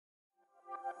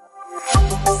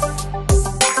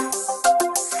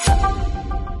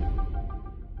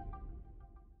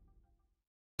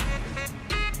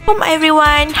Assalamualaikum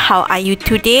everyone. How are you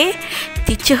today?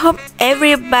 Teacher hope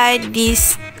everybody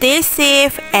stay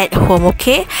safe at home,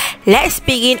 okay? Let's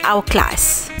begin our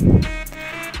class.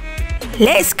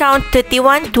 Let's count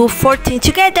 31 to 14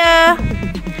 together.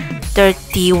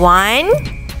 31,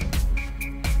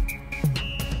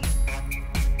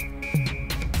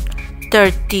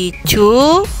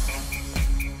 32,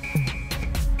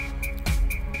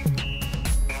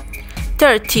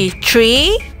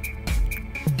 33,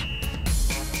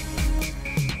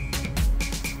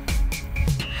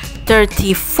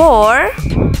 34,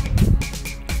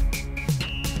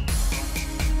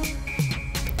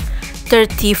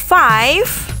 35,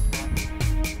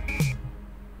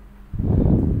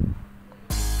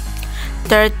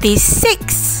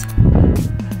 36,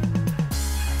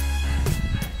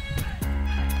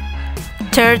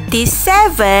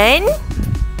 37,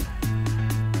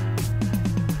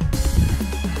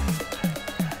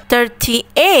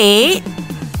 38,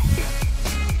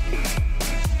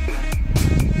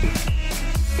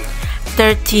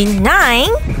 39,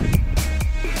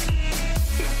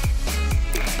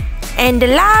 and the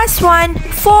last one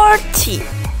 14.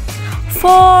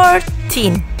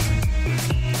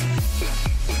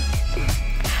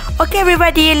 Okay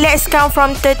everybody, let's count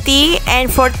from 30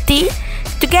 and 40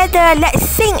 together. Let's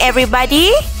sing everybody.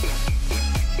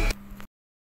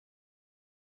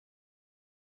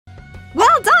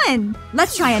 Well done!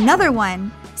 Let's try another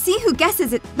one. See who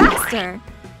guesses it faster.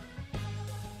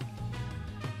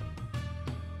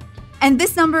 And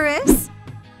this number is?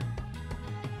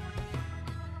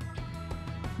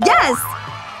 Yes!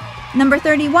 Number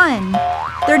 31.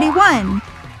 31.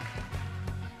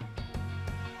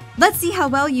 Let's see how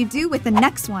well you do with the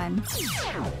next one.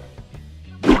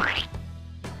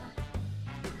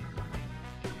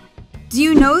 Do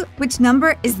you know which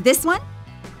number is this one?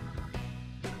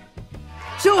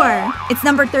 Sure, it's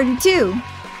number 32.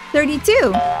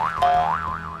 32.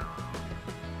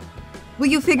 Will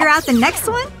you figure out the next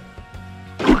one?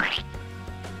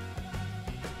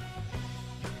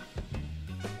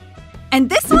 And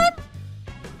this one?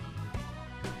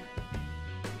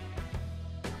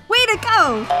 Way to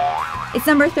go! It's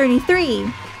number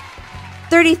 33.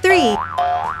 33.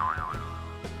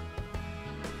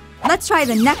 Let's try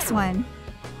the next one.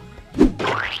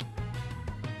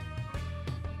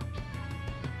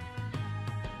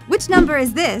 Which number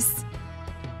is this?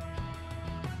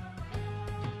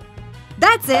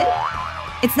 That's it!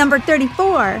 It's number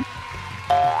 34.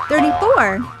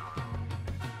 34.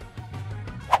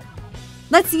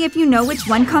 Let's see if you know which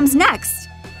one comes next.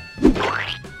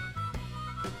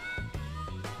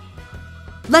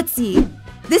 Let's see.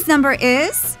 This number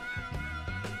is?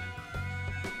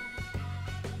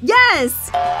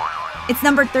 Yes! It's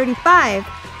number 35.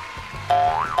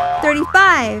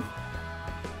 35.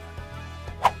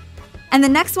 And the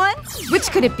next one?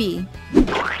 Which could it be?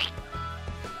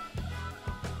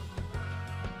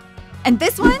 And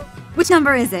this one? Which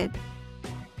number is it?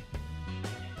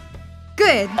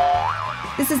 Good!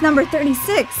 This is number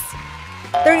 36.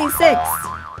 36.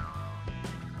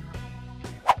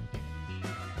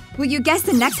 Will you guess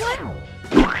the next one?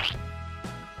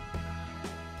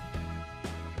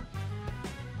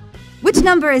 Which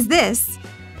number is this?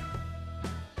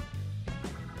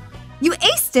 You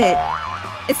aced it!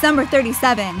 It's number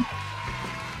 37.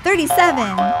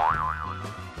 37.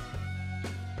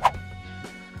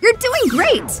 You're doing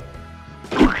great!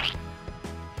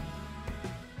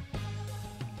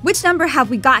 Which number have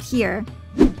we got here?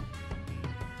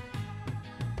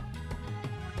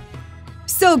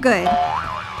 So good!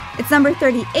 It's number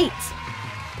 38.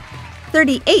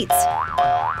 38.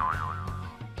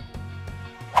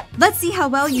 Let's see how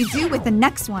well you do with the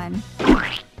next one.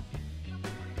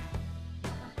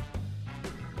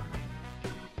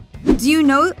 Do you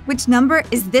know which number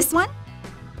is this one?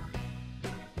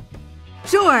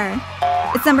 Sure!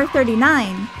 It's number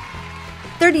 39.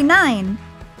 39.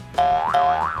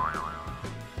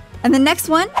 And the next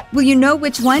one? Will you know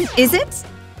which one is it?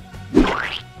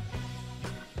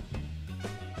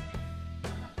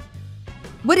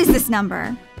 What is this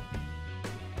number?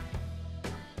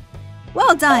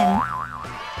 Well done!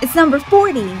 It's number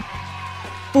 40.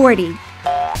 40.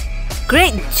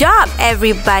 Great job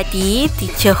everybody.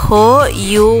 Teacher hope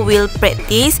you will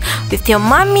practice with your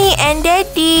mommy and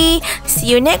daddy. See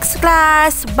you next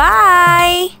class.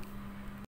 Bye!